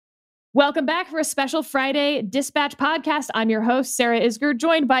Welcome back for a special Friday Dispatch podcast. I'm your host, Sarah Isgur,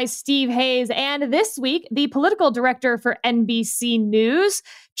 joined by Steve Hayes. And this week, the political director for NBC News,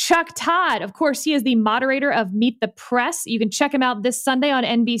 Chuck Todd. Of course, he is the moderator of Meet the Press. You can check him out this Sunday on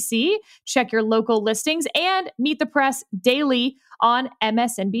NBC. Check your local listings and Meet the Press daily on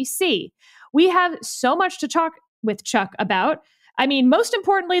MSNBC. We have so much to talk with Chuck about. I mean, most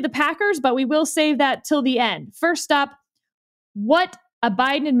importantly, the Packers, but we will save that till the end. First up, what a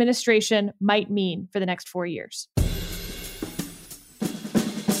Biden administration might mean for the next 4 years.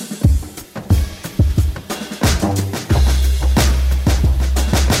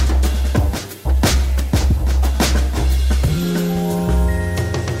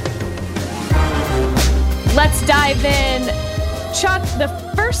 Let's dive in. Chuck, the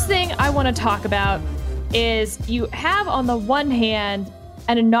first thing I want to talk about is you have on the one hand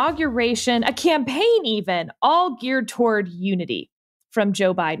an inauguration, a campaign even, all geared toward unity from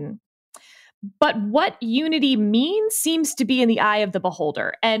Joe Biden. But what unity means seems to be in the eye of the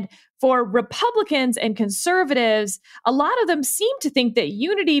beholder. And for Republicans and conservatives, a lot of them seem to think that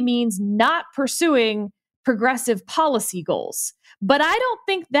unity means not pursuing progressive policy goals. But I don't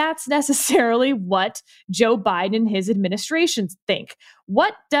think that's necessarily what Joe Biden and his administration think.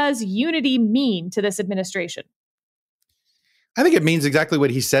 What does unity mean to this administration? I think it means exactly what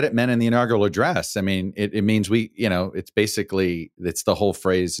he said it meant in the inaugural address. I mean, it means it's the whole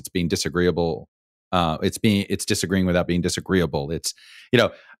phrase, it's being disagreeable. It's disagreeing without being disagreeable. It's,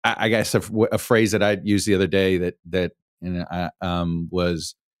 I guess a phrase that I used the other day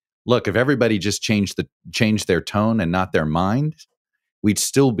was, look, if everybody just changed their tone and not their mind, we'd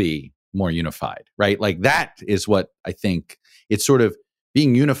still be more unified, right? Like that is what I think it's sort of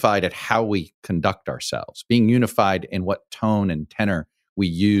being unified at how we conduct ourselves, being unified in what tone and tenor we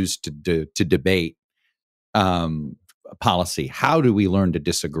use to debate policy. How do we learn to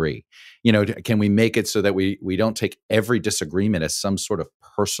disagree? Can we make it so that we don't take every disagreement as some sort of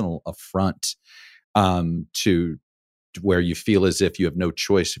personal affront to where you feel as if you have no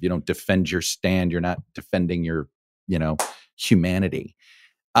choice. If you don't defend your stand, you're not defending your, humanity.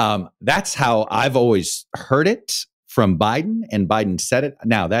 That's how I've always heard it from Biden, and Biden said it.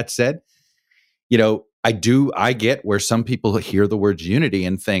 Now, that said, I get where some people hear the words unity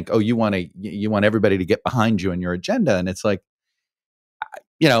and think, oh, you want everybody to get behind you and your agenda. And it's like,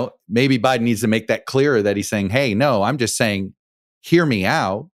 maybe Biden needs to make that clearer that he's saying, hey, no, I'm just saying, hear me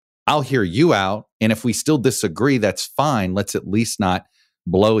out. I'll hear you out. And if we still disagree, that's fine. Let's at least not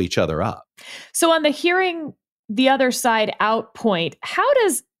blow each other up. So on the hearing the other side out point, how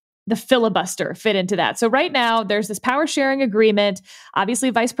does the filibuster fit into that? So right now, there's this power sharing agreement. Obviously,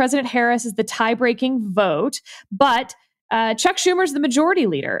 Vice President Harris is the tie-breaking vote, but Chuck Schumer's the majority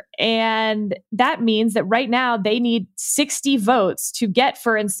leader. And that means that right now they need 60 votes to get,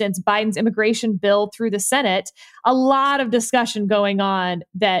 for instance, Biden's immigration bill through the Senate. A lot of discussion going on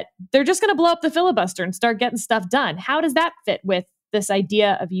that they're just going to blow up the filibuster and start getting stuff done. How does that fit with this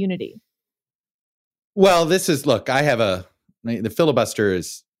idea of unity? Well, the filibuster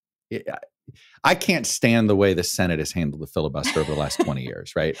is, I can't stand the way the Senate has handled the filibuster over the last 20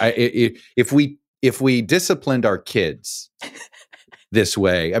 years, right? If we disciplined our kids this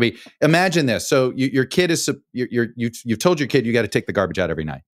way, I mean, imagine this. So your kid you've told your kid you got to take the garbage out every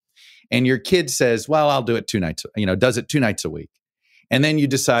night. And your kid says, well, I'll do it 2 nights, does it 2 nights a week. And then you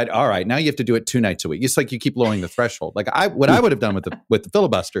decide, all right, now you have to do it 2 nights a week. It's like you keep lowering the threshold. Like what I would have done with the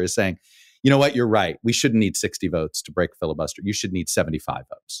filibuster is saying, you know what, you're right. We shouldn't need 60 votes to break filibuster. You should need 75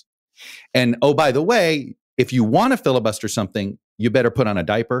 votes. And oh, by the way, if you want to filibuster something, you better put on a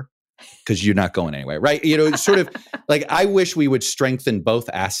diaper because you're not going anywhere, right? Sort of like I wish we would strengthen both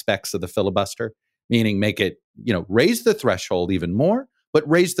aspects of the filibuster, meaning make it, raise the threshold even more, but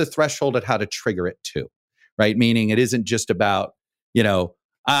raise the threshold at how to trigger it too, right? Meaning it isn't just about,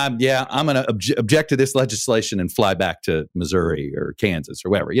 I'm going to object to this legislation and fly back to Missouri or Kansas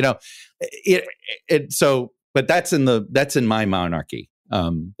or wherever, but that's in my monarchy.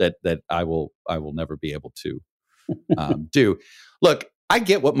 That I will never be able to do. Look, I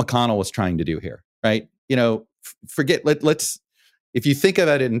get what McConnell was trying to do here, right? Let's if you think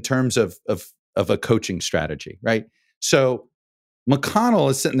about it in terms of a coaching strategy, right? So McConnell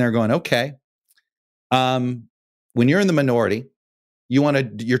is sitting there going, okay, when you're in the minority,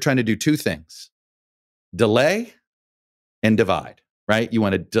 you're trying to do 2 things: delay and divide, right? You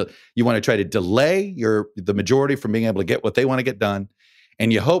want to try to delay the majority from being able to get what they want to get done. And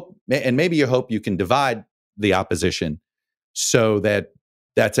maybe you hope you can divide the opposition so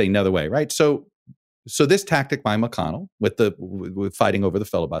that's another way, right? So this tactic by McConnell with fighting over the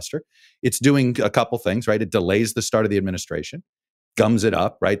filibuster, it's doing a couple things, right? It delays the start of the administration. gums it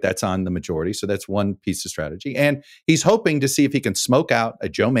up, right? That's on the majority. So that's one piece of strategy. And he's hoping to see if he can smoke out a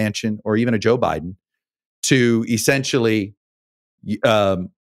Joe Manchin or even a Joe Biden to essentially to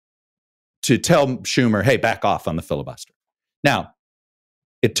tell Schumer, hey, back off on the filibuster. Now,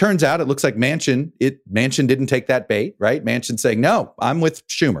 it turns out it looks like Manchin didn't take that bait, right? Manchin saying, no, I'm with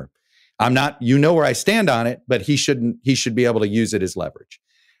Schumer. I'm not, you know where I stand on it, but he should be able to use it as leverage.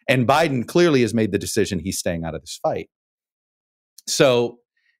 And Biden clearly has made the decision he's staying out of this fight. So,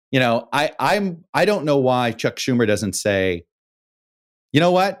 I don't know why Chuck Schumer doesn't say, you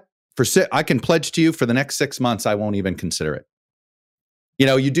know what, I can pledge to you for the next 6 months, I won't even consider it.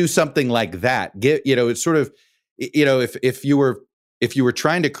 You do something like that. It's sort of, if you were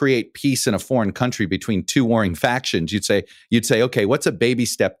trying to create peace in a foreign country between two warring factions, you'd say, okay, what's a baby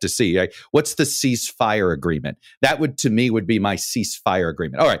step to see? Right? What's the ceasefire agreement? That would, to me, would be my ceasefire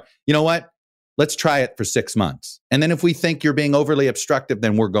agreement. All right, you know what? Let's try it for 6 months. And then if we think you're being overly obstructive,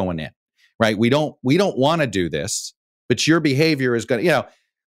 then we're going in, right? We don't want to do this, but your behavior is going to,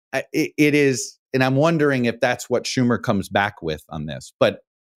 it is. And I'm wondering if that's what Schumer comes back with on this. But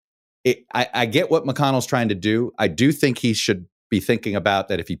I get what McConnell's trying to do. I do think he should be thinking about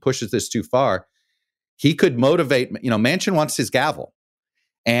that if he pushes this too far, he could motivate, Manchin wants his gavel.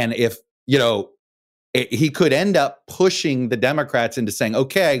 And if, he could end up pushing the Democrats into saying,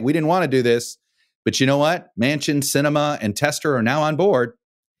 okay, we didn't want to do this, but you know what? Manchin, Sinema, and Tester are now on board.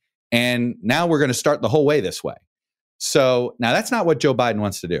 And now we're going to start the whole way this way. So now that's not what Joe Biden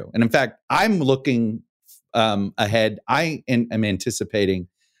wants to do. And in fact, I'm looking ahead. I am anticipating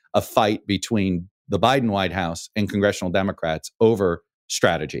a fight between the Biden White House and congressional Democrats over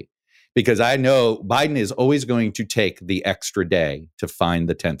strategy, because I know Biden is always going to take the extra day to find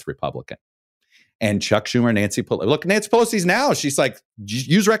the 10th Republican. And Chuck Schumer, Nancy Pelosi. Look, Nancy Pelosi's now. She's like,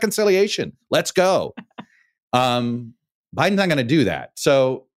 use reconciliation. Let's go. Biden's not going to do that.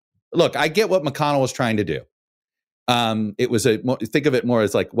 So, look, I get what McConnell was trying to do. It was think of it more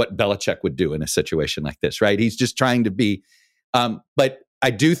as like what Belichick would do in a situation like this, right? He's just trying to be. But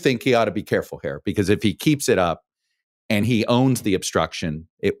I do think he ought to be careful here, because if he keeps it up and he owns the obstruction,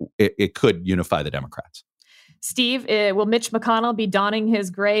 it could unify the Democrats. Steve, will Mitch McConnell be donning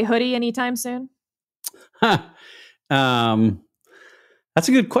his gray hoodie anytime soon? That's a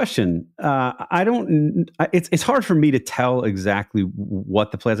good question. It's hard for me to tell exactly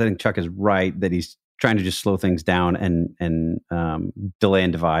what the plan is. I think Chuck is right that he's trying to just slow things down and delay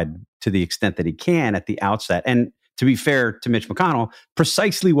and divide to the extent that he can at the outset. And to be fair to Mitch McConnell,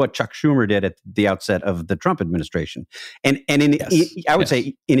 precisely what Chuck Schumer did at the outset of the Trump administration. I would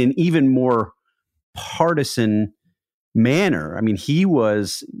say in an even more partisan manner. I mean, he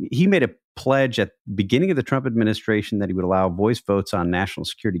made a pledge at the beginning of the Trump administration that he would allow voice votes on national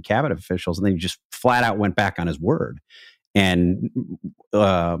security cabinet officials, and then he just flat out went back on his word and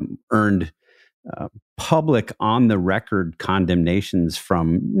earned public on the record condemnations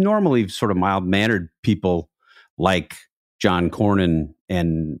from normally sort of mild-mannered people like John Cornyn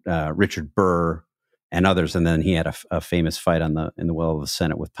and Richard Burr and others. And then he had a famous fight in the well of the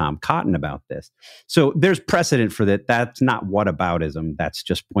Senate with Tom Cotton about this. So there's precedent for that. That's not whataboutism. That's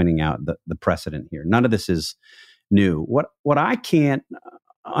just pointing out the precedent here. None of this is new. What I can't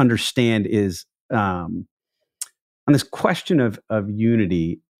understand is on this question of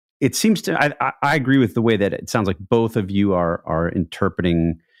unity, it seems to, I agree with the way that it sounds like both of you are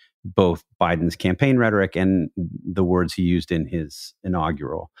interpreting both Biden's campaign rhetoric and the words he used in his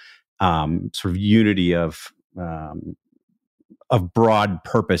inaugural. Sort of unity of broad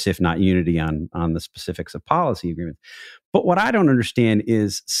purpose, if not unity on the specifics of policy agreements. But what I don't understand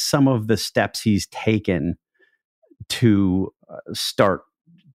is some of the steps he's taken to start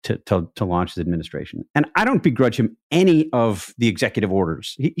to launch his administration. And I don't begrudge him any of the executive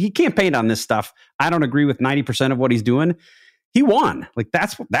orders. He campaigned on this stuff. I don't agree with 90% of what he's doing. He won. Like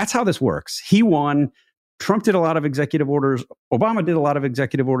that's how this works. He won. Trump did a lot of executive orders. Obama did a lot of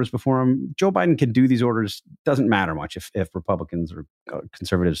executive orders before him. Joe Biden can do these orders. Doesn't matter much if Republicans or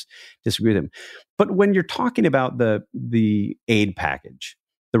conservatives disagree with him. But when you're talking about the aid package,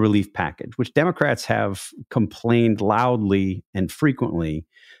 the relief package, which Democrats have complained loudly and frequently,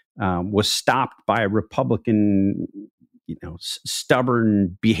 was stopped by Republican,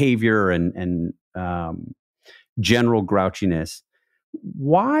 stubborn behavior and general grouchiness.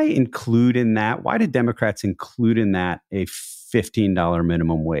 Why include in that? Why did Democrats include in that a $15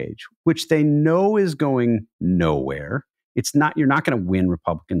 minimum wage, which they know is going nowhere? You're not going to win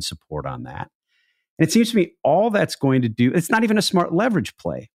Republican support on that. And it seems to me all that's going to do, it's not even a smart leverage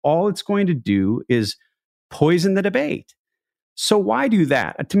play. All it's going to do is poison the debate. So why do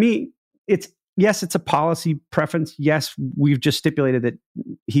that? To me, it's yes, it's a policy preference. Yes, we've just stipulated that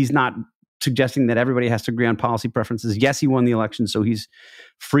he's not suggesting that everybody has to agree on policy preferences. Yes, he won the election, so he's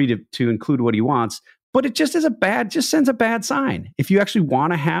free to include what he wants. But it just sends a bad sign. If you actually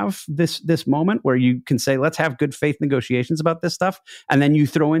want to have this moment where you can say, let's have good faith negotiations about this stuff, and then you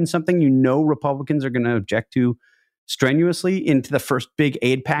throw in something Republicans are going to object to strenuously into the first big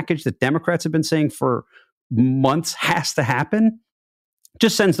aid package that Democrats have been saying for months has to happen,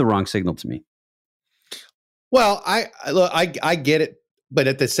 just sends the wrong signal to me. Well, I get it. But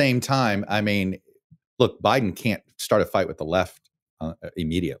at the same time, I mean, look, Biden can't start a fight with the left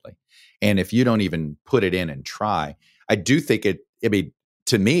immediately. And if you don't even put it in and try, I do think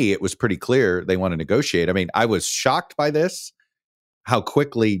to me, it was pretty clear they want to negotiate. I mean, I was shocked by this, how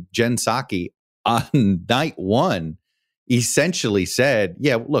quickly Jen Psaki on night one essentially said,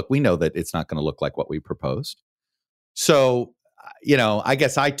 yeah, look, we know that it's not going to look like what we proposed. So, I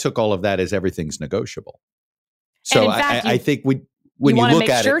guess I took all of that as everything's negotiable. So I think when you look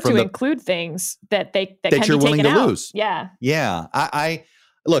at it, include things that can you're be willing taken to out. lose. Yeah. I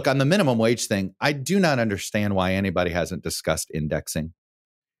look on the minimum wage thing. I do not understand why anybody hasn't discussed indexing.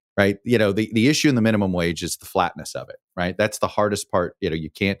 Right? The issue in the minimum wage is the flatness of it. Right? That's the hardest part.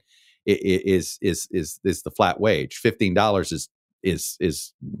 You can't. Is the flat wage. $15 is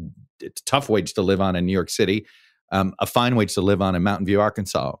it's a tough wage to live on in New York City. A fine wage to live on in Mountain View,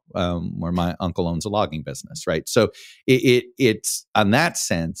 Arkansas, where my uncle owns a logging business, right? So it's on that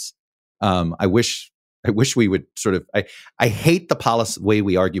sense. I wish we would sort of. I hate the way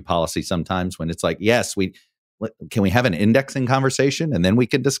we argue policy sometimes when it's like, yes, can we have an indexing conversation and then we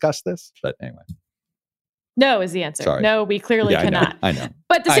can discuss this? But anyway, no is the answer. Sorry. No, we clearly cannot. I know.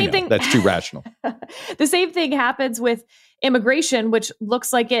 But the same thing. That's too rational. The same thing happens with immigration, which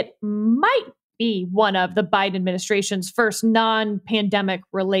looks like it might be one of the Biden administration's first non-pandemic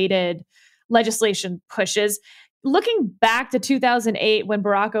related legislation pushes. Looking back to 2008, when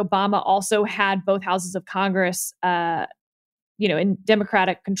Barack Obama also had both houses of Congress, in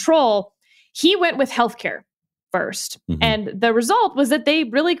Democratic control, he went with healthcare first. Mm-hmm. And the result was that they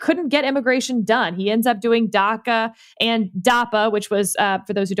really couldn't get immigration done. He ends up doing DACA and DAPA, which was,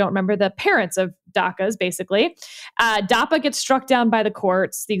 for those who don't remember, the parents of DACAs, basically. DAPA gets struck down by the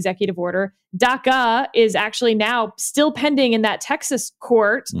courts, the executive order. DACA is actually now still pending in that Texas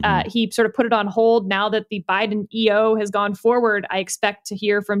court. Mm-hmm. He sort of put it on hold. Now that the Biden EO has gone forward, I expect to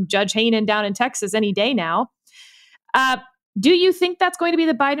hear from Judge Hainan down in Texas any day now. Do you think that's going to be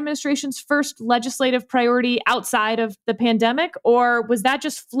the Biden administration's first legislative priority outside of the pandemic? Or was that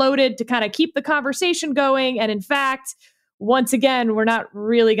just floated to kind of keep the conversation going? And in fact, once again, we're not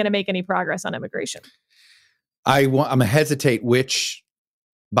really going to make any progress on immigration. I'm going to hesitate which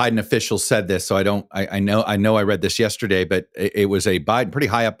Biden official said this. So I know I read this yesterday, but it was a pretty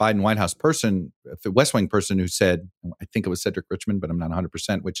high up Biden White House person, a West Wing person who said, I think it was Cedric Richmond, but I'm not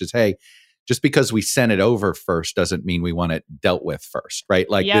 100%, which is, hey, just because we sent it over first doesn't mean we want it dealt with first, right?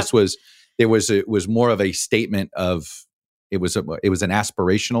 Like it was more of a statement of it was an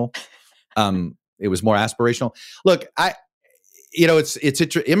aspirational. It was more aspirational. Look,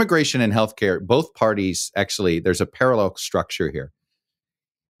 it's immigration and healthcare. Both parties actually, there's a parallel structure here.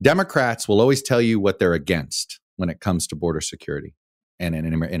 Democrats will always tell you what they're against when it comes to border security and in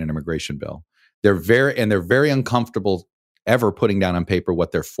an immigration bill. They're very uncomfortable ever putting down on paper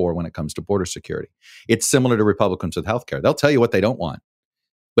what they're for when it comes to border security. It's similar to Republicans with healthcare. They'll tell you what they don't want,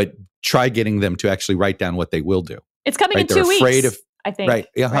 but try getting them to actually write down what they will do. It's coming in 2 weeks. Afraid of, I think. Right.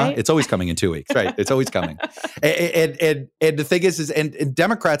 Right? It's always coming in 2 weeks. Right. It's always coming. And the thing is and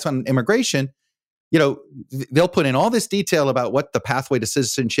Democrats on immigration, they'll put in all this detail about what the pathway to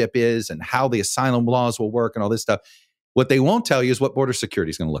citizenship is and how the asylum laws will work and all this stuff. What they won't tell you is what border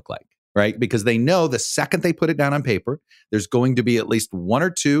security is going to look like. Right? Because they know the second they put it down on paper, there's going to be at least one or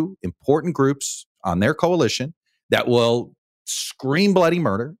two important groups on their coalition that will scream bloody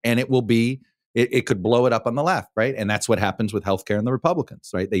murder, and it could blow it up on the left, right? And that's what happens with healthcare and the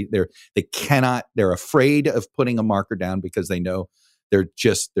Republicans, right? They're afraid of putting a marker down because they know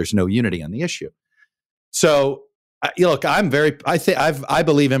there's no unity on the issue. So look, I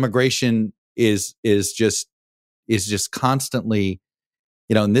believe immigration is just constantly.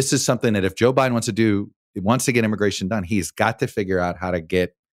 And this is something that if Joe Biden wants to get immigration done, he's got to figure out how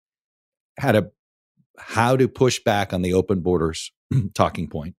to push back on the open borders talking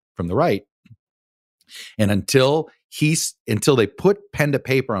point from the right. And until they put pen to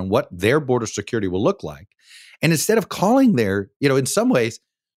paper on what their border security will look like, and instead of calling in some ways,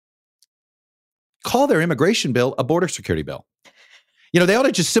 call their immigration bill a border security bill. They ought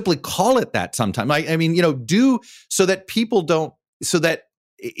to just simply call it that sometime. Do so that people don't. So that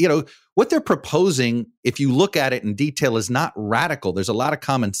what they're proposing, if you look at it in detail, is not radical. There's a lot of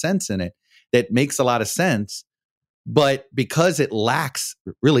common sense in it that makes a lot of sense. But because it lacks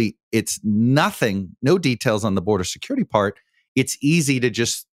really, it's nothing, no details on the border security part, it's easy to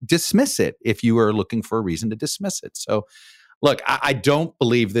just dismiss it if you are looking for a reason to dismiss it. So look, I don't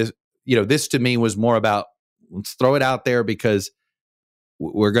believe this. This to me was more about, let's throw it out there because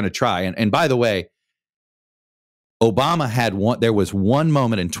we're going to try. And by the way, Obama had there was one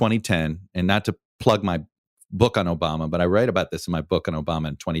moment in 2010, and not to plug my book on Obama, but I write about this in my book on Obama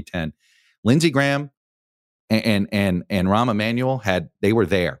in 2010. Lindsey Graham and Rahm Emanuel they were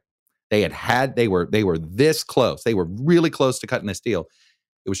there. They were this close. They were really close to cutting this deal.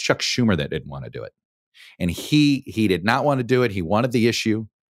 It was Chuck Schumer that didn't want to do it. And he did not want to do it. He wanted the issue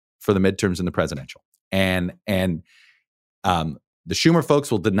for the midterms and the presidential. And the Schumer folks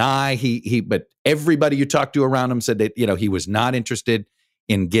will deny but everybody you talked to around him said that, he was not interested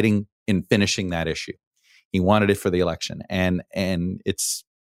in finishing that issue. He wanted it for the election. And it's,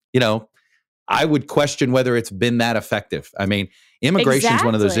 I would question whether it's been that effective. I mean, immigration is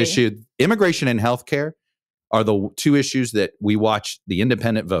one of those issues. Immigration and healthcare are the two issues that we watch the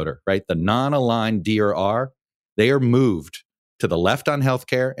independent voter, right? The non-aligned D or R, they are moved to the left on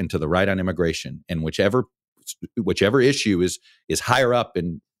healthcare and to the right on immigration. And whichever issue is higher up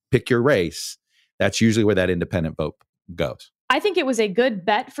and pick your race, that's usually where that independent vote goes. I think it was a good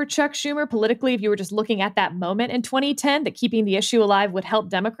bet for Chuck Schumer politically if you were just looking at that moment in 2010 that keeping the issue alive would help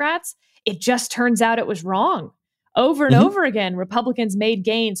Democrats. It just turns out it was wrong. Over and over again, Republicans made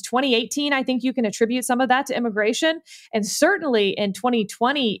gains. 2018, I think you can attribute some of that to immigration. And certainly in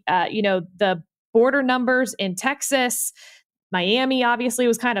 2020, the border numbers in Texas, Miami obviously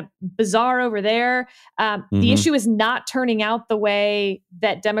was kind of bizarre over there. The issue is not turning out the way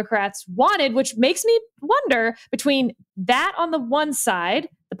that Democrats wanted, which makes me wonder between that on the one side,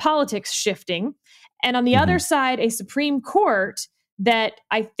 the politics shifting, and on the other side, a Supreme Court that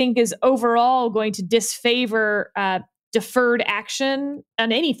I think is overall going to disfavor deferred action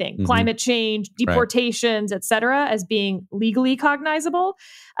on anything, climate change, deportations, et cetera, as being legally cognizable.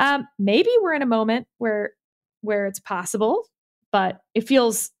 Maybe we're in a moment where it's possible, but it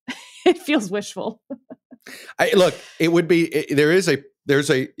feels wishful. Look, it would be,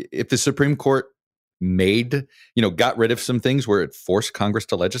 if the Supreme Court got rid of some things where it forced Congress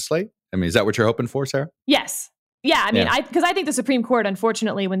to legislate. I mean, is that what you're hoping for, Sarah? Yes. Yeah. I mean, because I think the Supreme Court,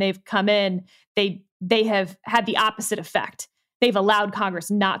 unfortunately, when they've come in, they have had the opposite effect. They've allowed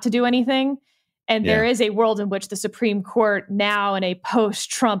Congress not to do anything. And there is a world in which the Supreme Court now in a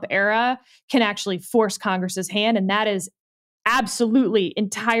post-Trump era can actually force Congress's hand. And that is absolutely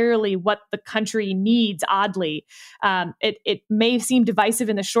entirely what the country needs, oddly. It may seem divisive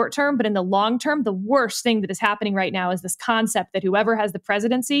in the short term, but in the long term, the worst thing that is happening right now is this concept that whoever has the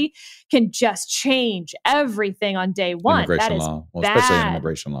presidency can just change everything on day one. Immigration law, especially in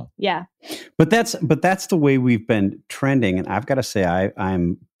immigration law. Yeah. But that's the way we've been trending. And I've got to say,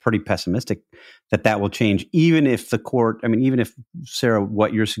 I'm pretty pessimistic that will change, even if the court, even if, Sarah,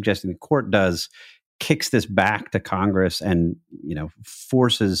 what you're suggesting the court does kicks this back to Congress and,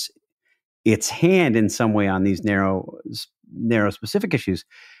 forces its hand in some way on these narrow specific issues.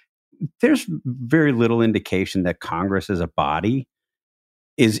 There's very little indication that Congress as a body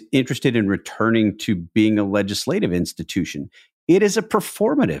is interested in returning to being a legislative institution. It is a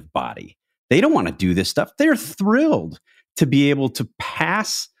performative body. They don't want to do this stuff. They're thrilled to be able to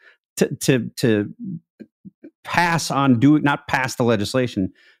pass to pass on, not pass the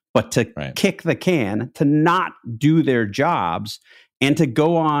legislation, but to kick the can, to not do their jobs, and to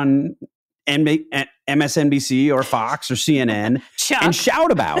go on and make MSNBC or Fox or CNN and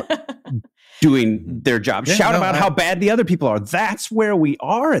shout about doing their job, shout about how bad the other people are. That's where we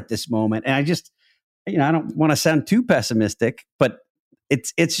are at this moment. And I just, I don't want to sound too pessimistic, but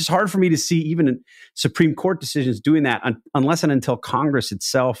it's just hard for me to see even in Supreme Court decisions doing that unless and until Congress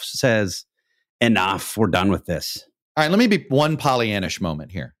itself says, enough, we're done with this. All right, let me be one Pollyannish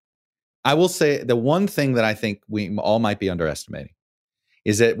moment here. I will say the one thing that I think we all might be underestimating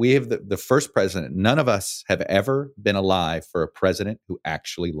is that we have the first president. None of us have ever been alive for a president who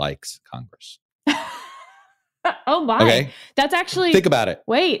actually likes Congress. Oh my. Okay? That's actually... Think about it.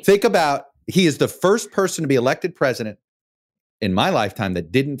 Wait. Think about, he is the first person to be elected president in my lifetime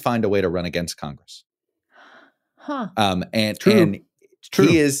that didn't find a way to run against Congress. Huh. And True.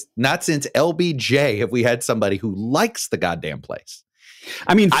 he is, not since LBJ have we had somebody who likes the goddamn place.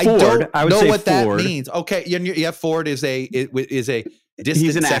 Ford, I don't I would know say what Ford. that means. Okay, yeah, Ford is a distant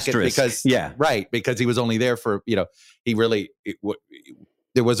He's an second asterisk. because he was only there for, he really,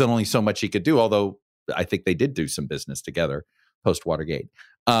 there wasn't only so much he could do, although I think they did do some business together post Watergate.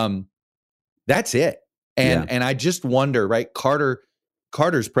 That's it. And I just wonder, right?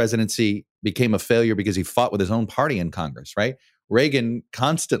 Carter's presidency became a failure because he fought with his own party in Congress, right? Reagan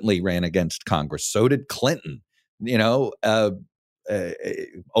constantly ran against Congress. So did Clinton.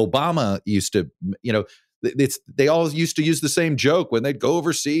 Obama used to, they all used to use the same joke when they'd go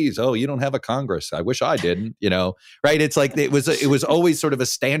overseas. Oh, you don't have a Congress. I wish I didn't, right? It's like it was always sort of a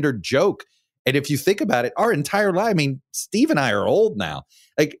standard joke. And if you think about it, our entire life, I mean, Steve and I are old now.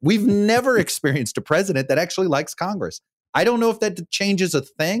 Like, we've never experienced a president that actually likes Congress. I don't know if that changes a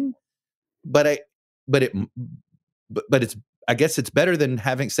thing, but I guess it's better than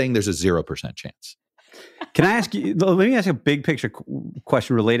saying there's a 0% chance. Can I ask you? Let me ask a big picture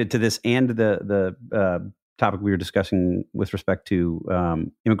question related to this and the topic we were discussing with respect to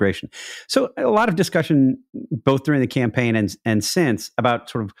immigration. So a lot of discussion both during the campaign and since about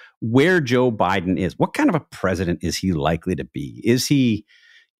sort of where Joe Biden is. What kind of a president is he likely to be? Is he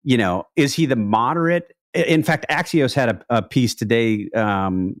the moderate? In fact, Axios had a piece today.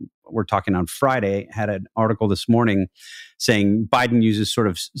 We're talking on Friday, had an article this morning saying Biden uses sort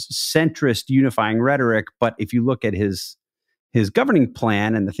of centrist unifying rhetoric. But if you look at his governing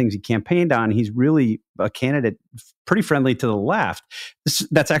plan and the things he campaigned on, he's really a candidate pretty friendly to the left.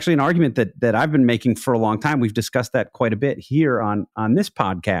 That's actually an argument that I've been making for a long time. We've discussed that quite a bit here on this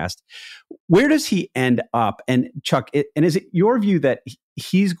podcast. Where does he end up? And Chuck, and is it your view that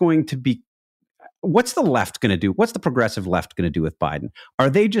he's going to be, what's the left going to do? What's the progressive left going to do with Biden? Are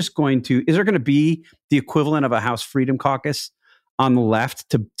they just going to, is there going to be the equivalent of a House Freedom Caucus on the left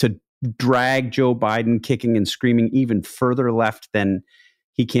to drag Joe Biden kicking and screaming even further left than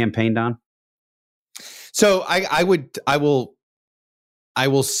he campaigned on? So I will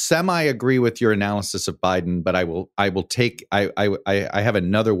semi agree with your analysis of Biden, but I have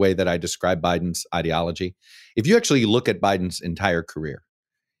another way that I describe Biden's ideology. If you actually look at Biden's entire career,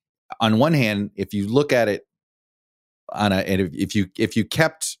 on one hand, if you look at it if you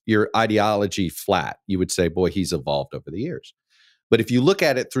kept your ideology flat, you would say, boy, he's evolved over the years. But if you look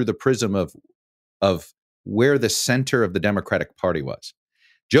at it through the prism of where the center of the Democratic Party was,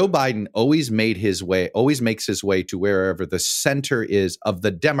 Joe Biden always makes his way to wherever the center is of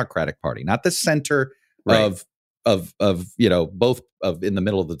the Democratic Party, not the center of both of in the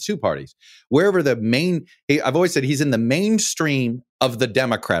middle of the two parties. Wherever I've always said he's in the mainstream of the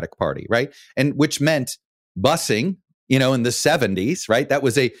Democratic Party, right? And which meant busing, in the 70s, right? That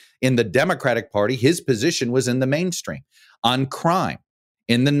was in the Democratic Party, his position was in the mainstream. On crime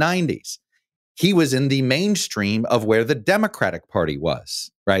in the 90s, he was in the mainstream of where the Democratic Party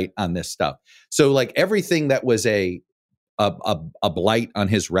was, right, on this stuff. So like everything that was a blight on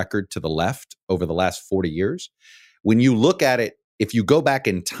his record to the left over the last 40 years, when you look at it, if you go back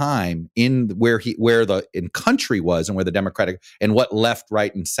in time in where the country was and where the Democratic and what left,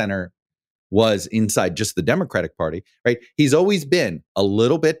 right, and center was inside just the Democratic Party, right? He's always been a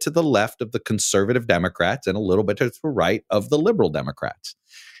little bit to the left of the conservative Democrats and a little bit to the right of the liberal Democrats.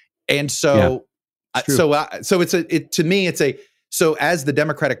 And so, so as the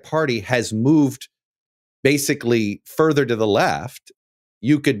Democratic Party has moved basically further to the left,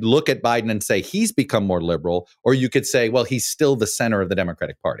 you could look at Biden and say he's become more liberal, or you could say, well, he's still the center of the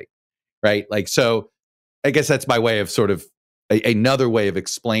Democratic Party, right? Like, so I guess that's my way of sort of another way of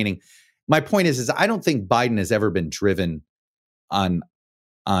explaining. My point is I don't think Biden has ever been driven on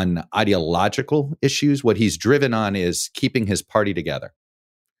ideological issues. What he's driven on is keeping his party together,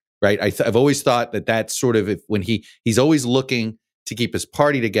 right? I've always thought that that's sort of when he's always looking to keep his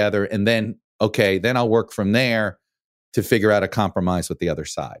party together, and then I'll work from there to figure out a compromise with the other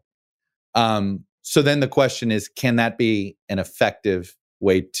side. So then the question is, can that be an effective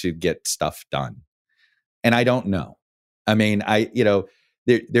way to get stuff done? And I don't know. I mean,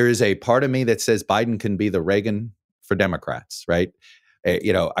 there is a part of me that says Biden can be the Reagan for Democrats, right?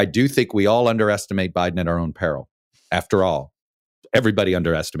 I do think we all underestimate Biden at our own peril. After all, everybody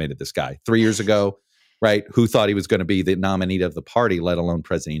underestimated this guy 3 years ago, right? Who thought he was going to be the nominee of the party, let alone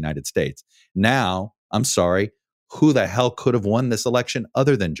president of the United States? Now, I'm sorry, who the hell could have won this election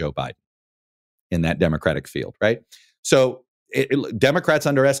other than Joe Biden in that Democratic field, right? So Democrats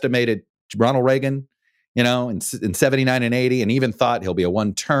underestimated Ronald Reagan, in 79 and 80, and even thought he'll be a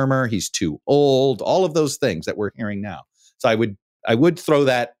one-termer, he's too old, all of those things that we're hearing now. So I would throw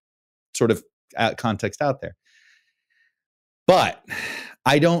that sort of context out there. But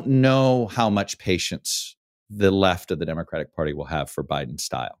I don't know how much patience the left of the Democratic Party will have for Biden's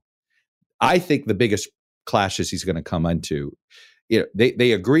style. I think the biggest clashes he's going to come into,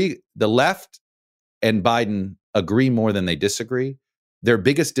 they agree, the left and Biden agree more than they disagree. Their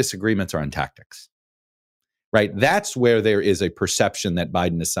biggest disagreements are on tactics. right? That's where there is a perception that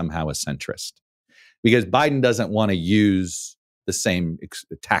Biden is somehow a centrist, because Biden doesn't want to use the same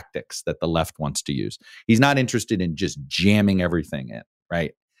tactics that the left wants to use. He's not interested in just jamming everything in,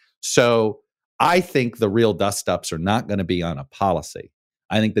 right? So I think the real dust-ups are not going to be on a policy.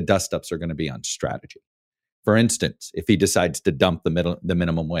 I think the dust-ups are going to be on strategy. For instance, if he decides to dump the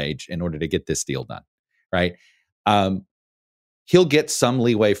minimum wage in order to get this deal done, right? He'll get some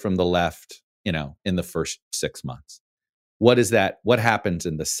leeway from the left, in the first 6 months. What is that? What happens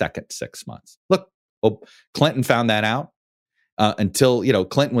in the second 6 months? Look, Clinton found that out until,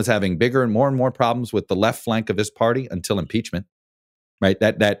 Clinton was having bigger and more problems with the left flank of his party until impeachment, right?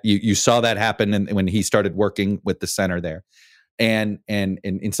 That you saw that happen when he started working with the center there. And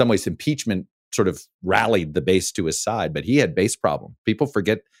in some ways, impeachment sort of rallied the base to his side, but he had base problems. People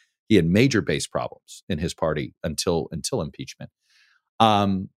forget he had major base problems in his party until impeachment.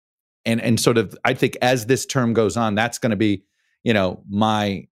 And sort of, I think as this term goes on, that's going to be, now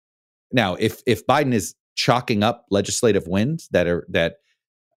if Biden is chalking up legislative wins that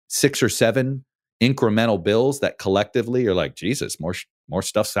 6 or 7 incremental bills that collectively are like, Jesus, more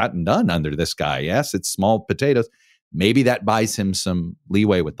stuff's gotten done under this guy. Yes, it's small potatoes. Maybe that buys him some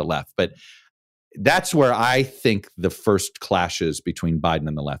leeway with the left, but that's where I think the first clashes between Biden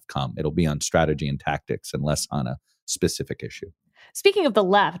and the left come. It'll be on strategy and tactics and less on a specific issue. Speaking of the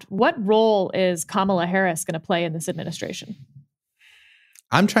left, what role is Kamala Harris going to play in this administration?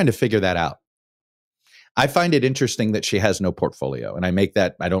 I'm trying to figure that out. I find it interesting that she has no portfolio. And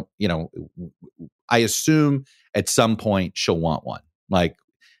I assume at some point she'll want one. Like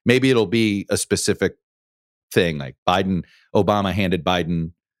maybe it'll be a specific thing, like Obama handed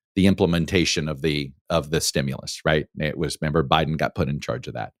Biden the implementation of the stimulus, right? It was, remember, Biden got put in charge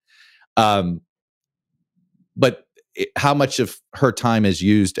of that. But how much of her time is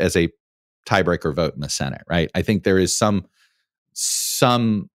used as a tiebreaker vote in the Senate, right? I think there is some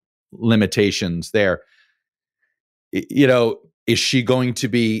limitations there. Is she going to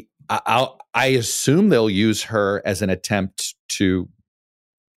be, I assume they'll use her as an attempt to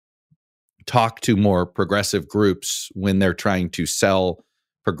talk to more progressive groups when they're trying to sell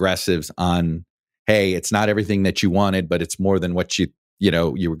progressives on, hey, it's not everything that you wanted, but it's more than what you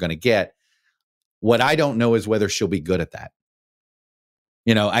were going to get. What I don't know is whether she'll be good at that.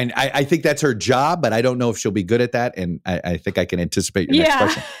 I think that's her job, but I don't know if she'll be good at that. And I think I can anticipate your next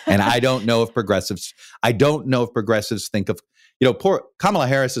question. And I don't know if progressives think of, poor Kamala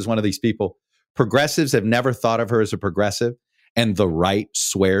Harris is one of these people. Progressives have never thought of her as a progressive. And the right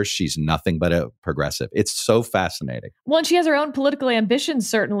swears she's nothing but a progressive. It's so fascinating. Well, and she has her own political ambitions,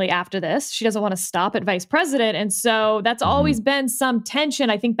 certainly, after this. She doesn't want to stop at vice president. And so that's always been some tension.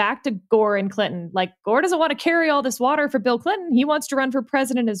 I think back to Gore and Clinton. Like, Gore doesn't want to carry all this water for Bill Clinton. He wants to run for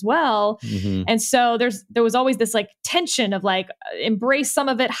president as well. Mm-hmm. And so there was always this tension of embrace some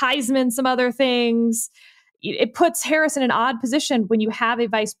of it, Heisman, some other things. It puts Harris in an odd position when you have a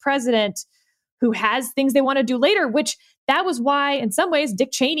vice president who has things they want to do later, which that was why, in some ways,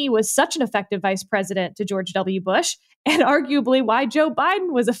 Dick Cheney was such an effective vice president to George W. Bush, and arguably why Joe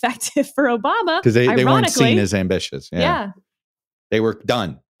Biden was effective for Obama. Because they weren't seen as ambitious. Yeah. They were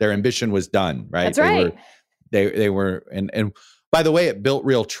done. Their ambition was done, right? That's right. They were, and by the way, it built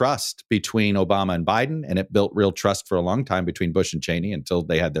real trust between Obama and Biden, and it built real trust for a long time between Bush and Cheney until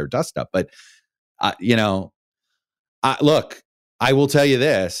they had their dust up. But, look, I will tell you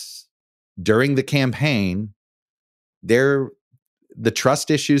this. During the campaign, the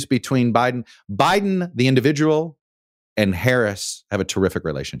trust issues between Biden, the individual, and Harris have a terrific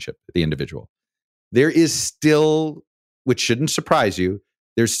relationship, the individual. There is still, which shouldn't surprise you,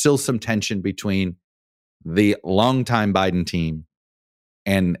 there's still some tension between the longtime Biden team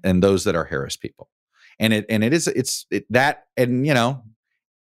and those that are Harris people. And it's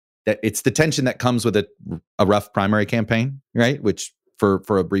the tension that comes with a rough primary campaign, right? Which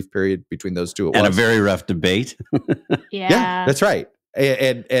for a brief period between those two. And a very rough debate. Yeah, that's right.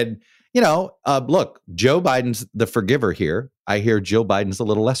 And look, Joe Biden's the forgiver here. I hear Jill Biden's a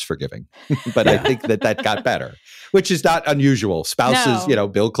little less forgiving, but I think that got better, which is not unusual. Spouses, No.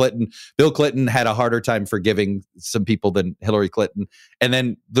 Bill Clinton had a harder time forgiving some people than Hillary Clinton. And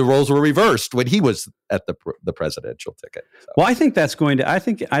then the roles were reversed when he was at the presidential ticket. So. Well, I think that's going to, I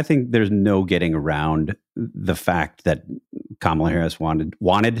think there's no getting around the fact that Kamala Harris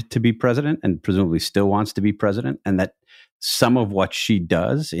wanted to be president and presumably still wants to be president. And that some of what she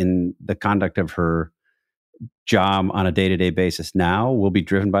does in the conduct of her job on a day-to-day basis now will be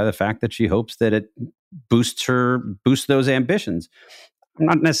driven by the fact that she hopes that it boosts those ambitions. I'm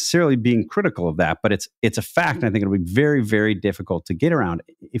not necessarily being critical of that, but it's a fact. And I think it'll be very, very difficult to get around.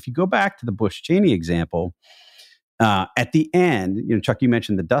 If you go back to the Bush-Cheney example, at the end, Chuck, you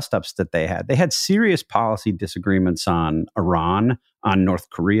mentioned the dust-ups that they had. They had serious policy disagreements on Iran, on North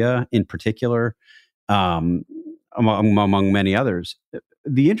Korea in particular, among many others.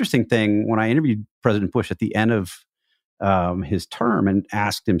 The interesting thing, when I interviewed President Bush at the end of his term and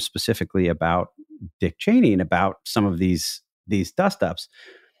asked him specifically about Dick Cheney and about some of these dust-ups,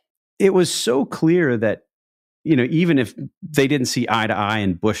 it was so clear that, even if they didn't see eye to eye,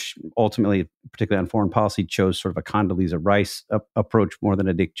 and Bush ultimately, particularly on foreign policy, chose sort of a Condoleezza Rice approach more than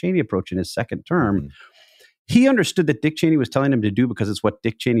a Dick Cheney approach in his second term, he understood that Dick Cheney was telling him to do because it's what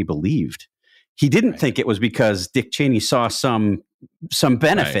Dick Cheney believed. He didn't think it was because Dick Cheney saw some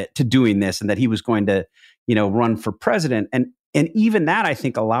benefit to doing this and that he was going to, run for president. And even that, I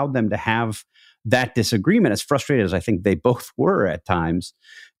think, allowed them to have that disagreement, as frustrated as I think they both were at times,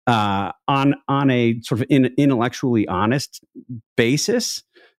 on a sort of intellectually honest basis,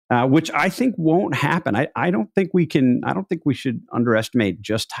 which I think won't happen. I don't think we should underestimate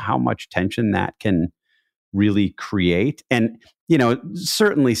just how much tension that can really create. And,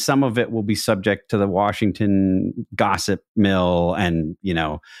 certainly some of it will be subject to the Washington gossip mill and,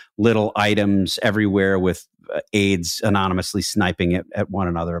 little items everywhere with aides anonymously sniping at one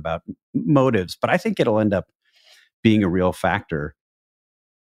another about motives. But I think it'll end up being a real factor.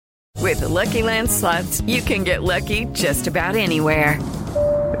 With the Lucky Land Slots, you can get lucky just about anywhere.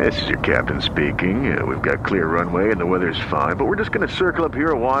 This is your captain speaking. We've got clear runway and the weather's fine, but we're just going to circle up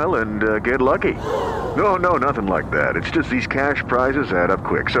here a while and get lucky. No, nothing like that. It's just these cash prizes add up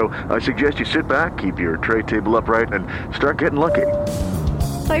quick. So I suggest you sit back, keep your tray table upright, and start getting lucky.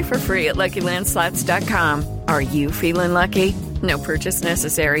 Play for free at LuckyLandSlots.com. Are you feeling lucky? No purchase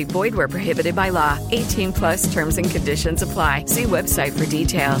necessary. Void where prohibited by law. 18+ terms and conditions apply. See website for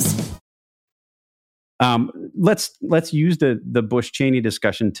details. Let's use the Bush-Cheney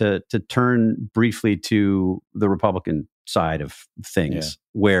discussion to turn briefly to the Republican side of things,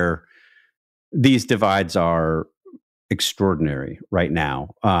 where these divides are extraordinary right now.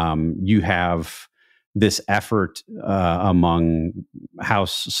 You have this effort among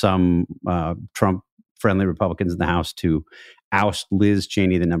some Trump-friendly Republicans in the House to oust Liz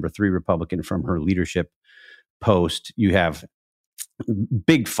Cheney, the number 3 Republican, from her leadership post. You have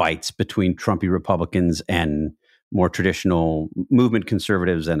big fights between Trumpy Republicans and more traditional movement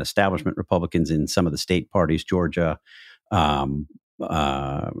conservatives and establishment Republicans in some of the state parties, Georgia,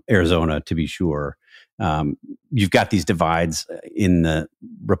 Arizona, to be sure. You've got these divides in the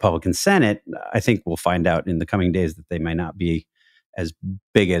Republican Senate. I think we'll find out in the coming days that they may not be as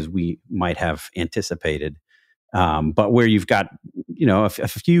big as we might have anticipated. But where you've got, a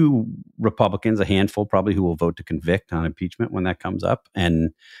few Republicans, a handful probably, who will vote to convict on impeachment when that comes up,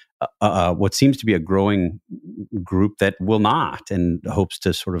 and what seems to be a growing group that will not, and hopes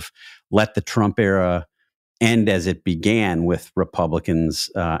to sort of let the Trump era end as it began, with Republicans,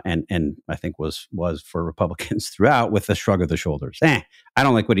 and I think was for Republicans throughout, with a shrug of the shoulders. I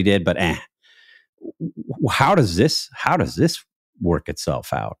don't like what he did, but how does this work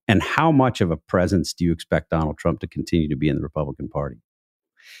itself out? And how much of a presence do you expect Donald Trump to continue to be in the Republican Party?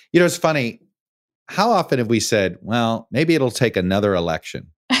 It's funny. How often have we said, well, maybe it'll take another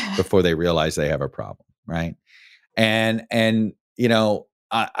election before they realize they have a problem, right? And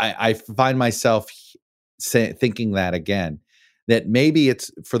I find myself thinking that again, that maybe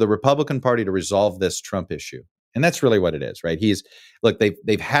it's for the Republican Party to resolve this Trump issue. And that's really what it is, right?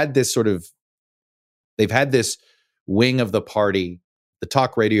 They've had this wing of the party, the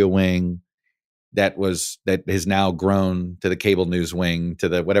talk radio wing, that has now grown to the cable news wing, to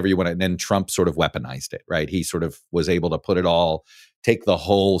the whatever you want to, and then Trump sort of weaponized it, right? He sort of was able to take the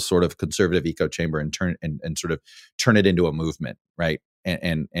whole sort of conservative echo chamber and turn it into a movement, right?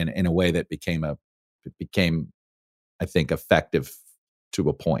 And in a way that became, I think, effective to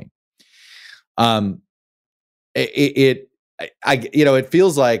a point. It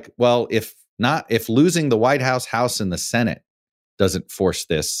feels like, well, if losing the White House, and the Senate doesn't force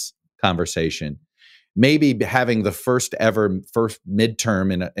this conversation, maybe having the first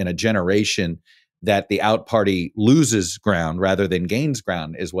midterm in a generation that the out party loses ground rather than gains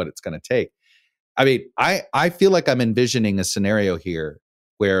ground is what it's going to take. I mean, I feel like I'm envisioning a scenario here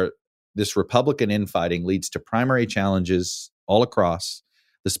where this Republican infighting leads to primary challenges all across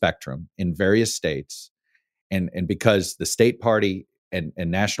the spectrum in various states. And because the state party and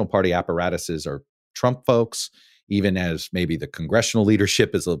national party apparatuses are Trump folks, even as maybe the congressional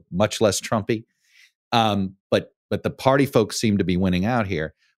leadership is much less Trumpy. But the party folks seem to be winning out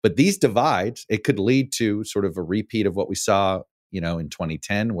here. But these divides, it could lead to sort of a repeat of what we saw in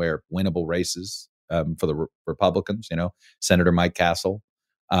 2010, where winnable races for the Republicans, Senator Mike Castle,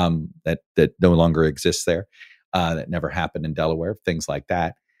 that no longer exists there, that never happened in Delaware, things like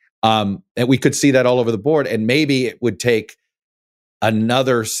that. And we could see that all over the board. And maybe it would take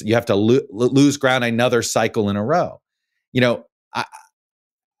you have to lose ground another cycle in a row. The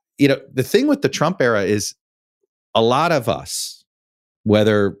thing with the Trump era is a lot of us,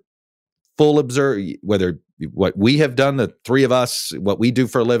 whether what we have done, the three of us, what we do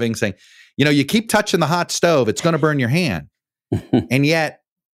for a living, saying, you keep touching the hot stove, it's going to burn your hand. And yet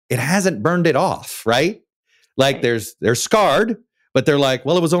it hasn't burned it off, right? Like they're scarred, but they're like,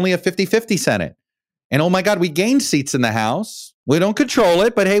 well, it was only a 50-50 Senate. And oh my God, we gained seats in the House. We don't control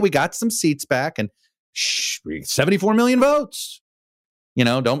it, but hey, we got some seats back, and 74 million votes.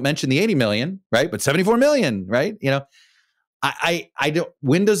 Don't mention the 80 million, right? But 74 million, right? I don't.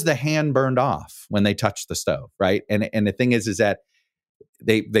 When does the hand burned off? When they touch the stove, right? And the thing is that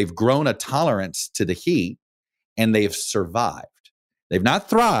they've grown a tolerance to the heat, and they've survived. They've not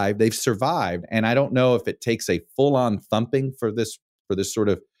thrived. They've survived, and I don't know if it takes a full-on thumping for this sort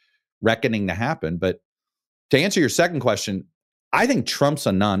of reckoning to happen. But to answer your second question, I think Trump's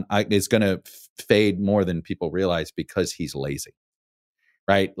is going to fade more than people realize because he's lazy,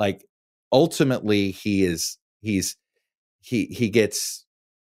 right? Like ultimately,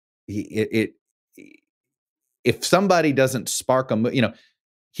 if somebody doesn't spark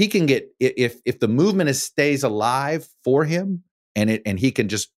he can get, if the movement stays alive for him and he can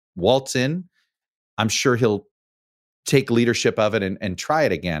just waltz in, I'm sure he'll take leadership of it and try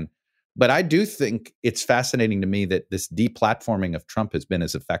it again. But I do think it's fascinating to me that this deplatforming of Trump has been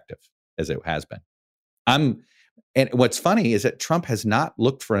as effective as it has been. And what's funny is that Trump has not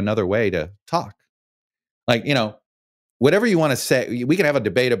looked for another way to talk. Like, whatever you want to say, we can have a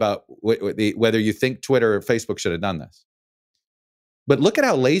debate about whether you think Twitter or Facebook should have done this. But look at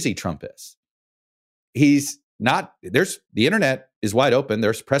how lazy Trump is. He's not, the internet is wide open.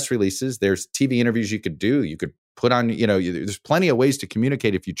 There's press releases. There's TV interviews you could do. You could put on, there's plenty of ways to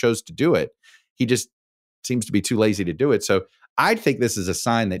communicate if you chose to do it. He just seems to be too lazy to do it. So I think this is a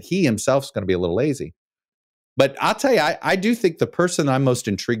sign that he himself is going to be a little lazy. But I'll tell you, I do think the person I'm most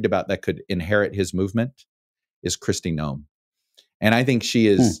intrigued about that could inherit his movement is Kristi Noem. And I think she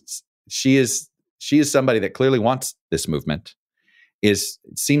is somebody that clearly wants this movement,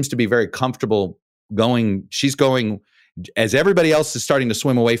 seems to be very comfortable going. She's going, as everybody else is starting to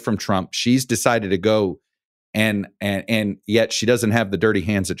swim away from Trump, she's decided to go, and yet she doesn't have the dirty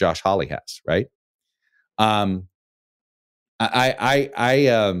hands that Josh Hawley has, right?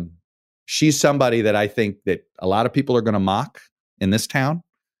 She's somebody that I think that a lot of people are going to mock in this town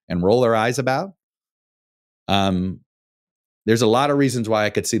and roll their eyes about. There's a lot of reasons why I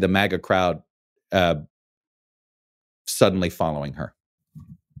could see the MAGA crowd suddenly following her,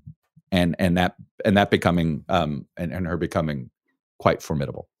 and that becoming and her becoming quite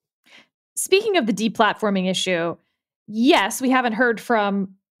formidable. Speaking of the deplatforming issue, yes, we haven't heard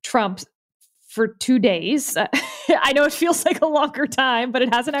from Trump for 2 days. I know it feels like a longer time, but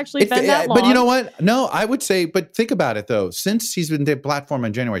it hasn't actually been that long. But you know what? No, I would say, but think about it though. Since he's been deplatformed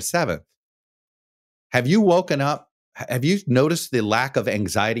on January 7th, have you woken up? Have you noticed the lack of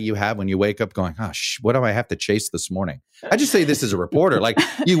anxiety you have when you wake up going, oh, what do I have to chase this morning? I just say this as a reporter. Like